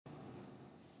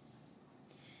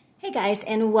Hey guys,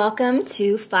 and welcome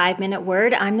to 5 Minute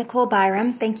Word. I'm Nicole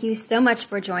Byram. Thank you so much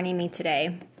for joining me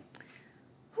today.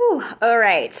 All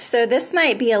right, so this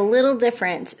might be a little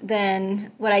different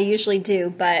than what I usually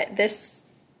do, but this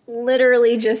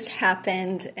literally just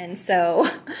happened, and so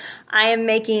I am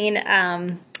making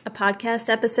a podcast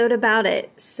episode about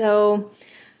it. So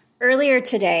earlier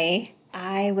today,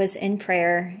 I was in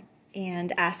prayer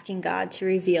and asking God to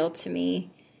reveal to me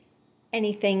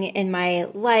anything in my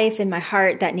life, in my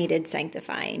heart that needed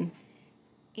sanctifying.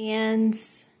 And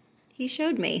he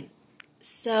showed me.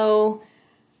 So,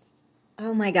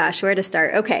 oh my gosh, where to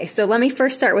start? Okay, so let me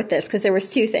first start with this because there was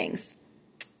two things.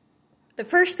 The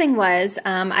first thing was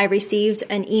I received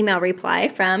an email reply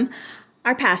from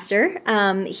our pastor.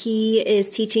 He is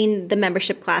teaching the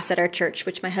membership class at our church,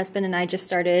 which my husband and I just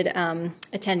started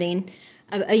attending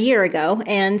a year ago.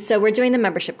 And so we're doing the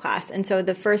membership class. And so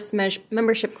the first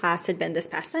membership class had been this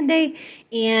past Sunday,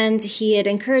 and he had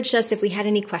encouraged us if we had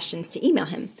any questions to email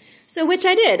him. So which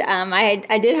I did.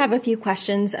 I did have a few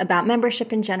questions about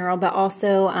membership in general, but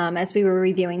also as we were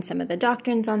reviewing some of the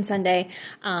doctrines on Sunday,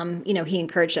 he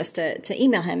encouraged us to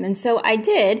email him. And so I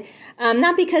did,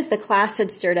 not because the class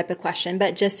had stirred up a question,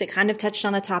 but just it kind of touched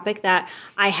on a topic that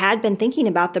I had been thinking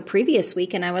about the previous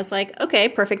week. And I was like, okay,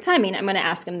 perfect timing. I'm going to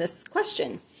ask him this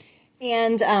question.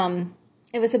 And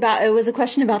it was a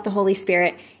question about the Holy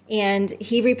Spirit, and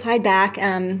he replied back,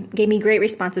 gave me great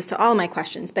responses to all of my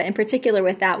questions, but in particular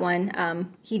with that one,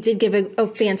 he did give a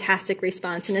fantastic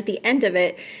response. And at the end of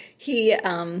it, he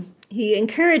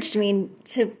encouraged me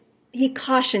he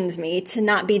cautioned me to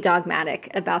not be dogmatic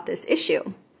about this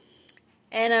issue.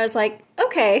 And I was like,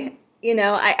 okay,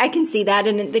 I can see that.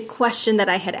 And the question that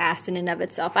I had asked in and of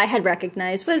itself, I had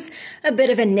recognized was a bit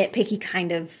of a nitpicky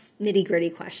kind of nitty-gritty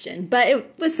question, but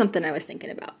it was something I was thinking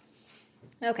about.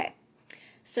 Okay.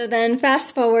 So then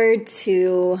fast forward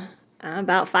to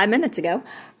about 5 minutes ago,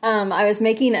 I was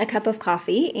making a cup of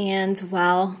coffee, and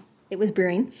while it was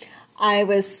brewing, I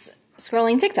was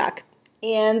scrolling TikTok.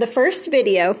 And the first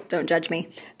video, don't judge me,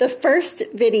 the first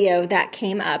video that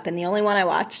came up, and the only one I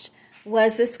watched,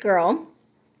 was this girl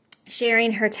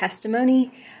sharing her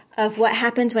testimony of what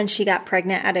happened when she got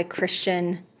pregnant at a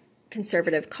Christian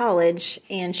conservative college,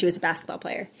 and she was a basketball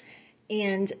player.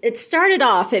 And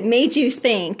it made you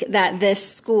think that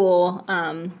this school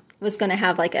was going to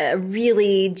have like a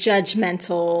really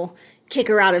judgmental, kick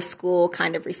her out of school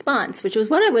kind of response, which was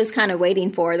what I was kind of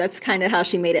waiting for. That's kind of how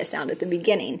she made it sound at the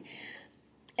beginning.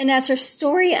 And as her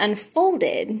story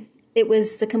unfolded, it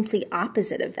was the complete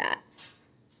opposite of that,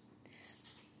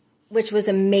 which was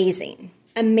amazing.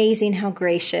 Amazing how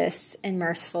gracious and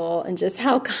merciful and just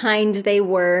how kind they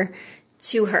were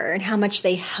to her and how much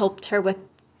they helped her with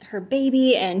her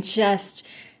baby, and just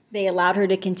they allowed her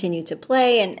to continue to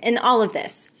play and all of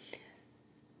this.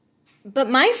 But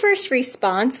my first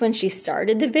response when she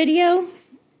started the video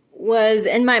was,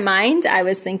 in my mind, I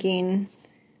was thinking,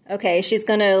 okay, she's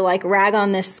going to like rag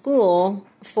on this school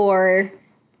for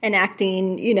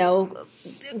enacting,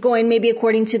 going maybe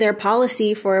according to their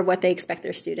policy for what they expect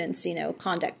their students,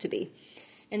 conduct to be.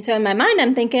 And so in my mind,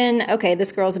 I'm thinking, okay,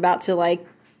 this girl's about to like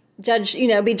judge,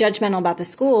 be judgmental about the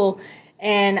school.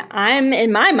 And I'm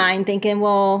in my mind thinking,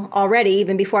 well, already,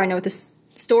 even before I know what the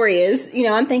story is,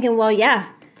 I'm thinking, well, yeah,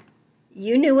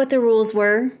 you knew what the rules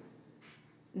were.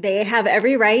 They have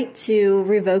every right to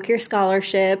revoke your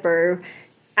scholarship or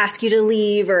ask you to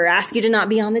leave or ask you to not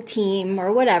be on the team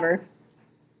or whatever.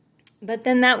 But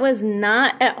then that was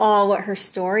not at all what her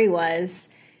story was.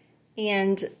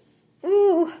 And,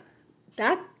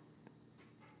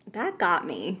 that got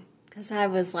me, because I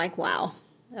was like, wow,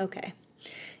 okay.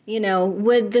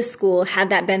 Would the school, had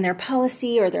that been their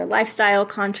policy or their lifestyle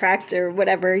contract or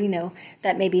whatever,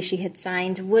 that maybe she had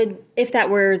signed, if that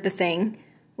were the thing,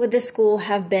 would the school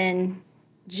have been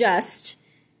just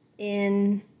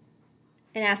in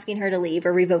asking her to leave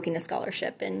or revoking a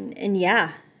scholarship? And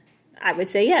yeah, I would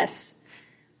say yes.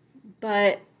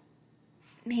 But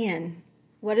man,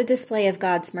 what a display of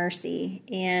God's mercy.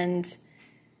 And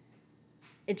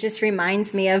it just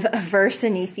reminds me of a verse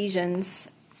in Ephesians.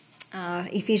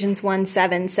 Ephesians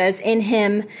 1:7 says, "In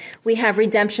him we have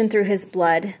redemption through his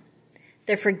blood,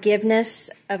 the forgiveness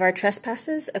of our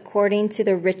trespasses according to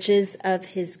the riches of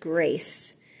his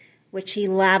grace, which he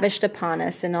lavished upon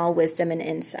us in all wisdom and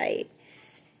insight."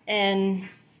 And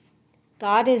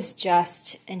God is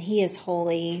just, and he is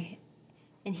holy,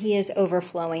 and he is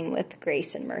overflowing with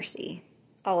grace and mercy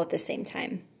all at the same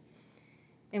time.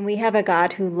 And we have a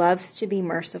God who loves to be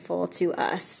merciful to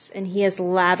us, and he has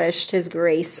lavished his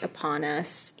grace upon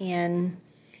us. And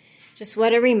just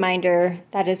what a reminder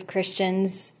that as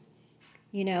Christians,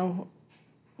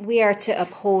 we are to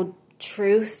uphold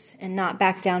truth and not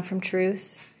back down from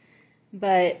truth,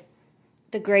 but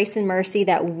the grace and mercy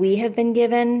that we have been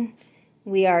given,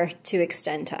 we are to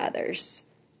extend to others.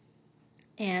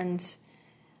 And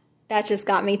that just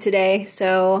got me today,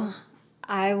 so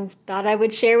I thought I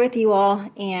would share with you all,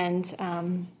 and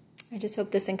I just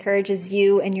hope this encourages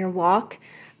you in your walk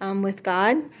with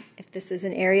God. If this is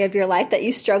an area of your life that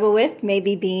you struggle with,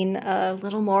 maybe being a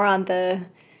little more on the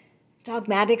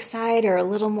dogmatic side or a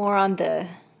little more on the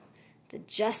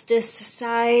justice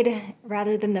side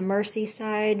rather than the mercy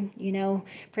side,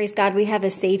 praise God, we have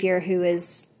a Savior who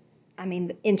is,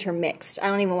 intermixed. I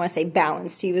don't even want to say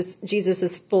balanced. Jesus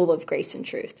is full of grace and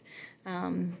truth.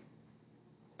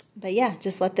 But yeah,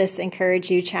 just let this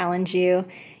encourage you, challenge you,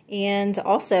 and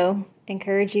also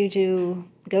encourage you to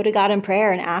go to God in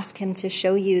prayer and ask Him to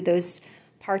show you those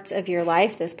parts of your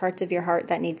life, those parts of your heart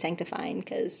that need sanctifying,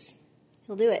 because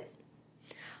He'll do it.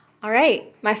 All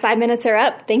right, my 5 minutes are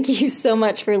up. Thank you so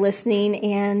much for listening,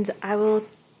 and I will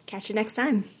catch you next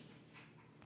time.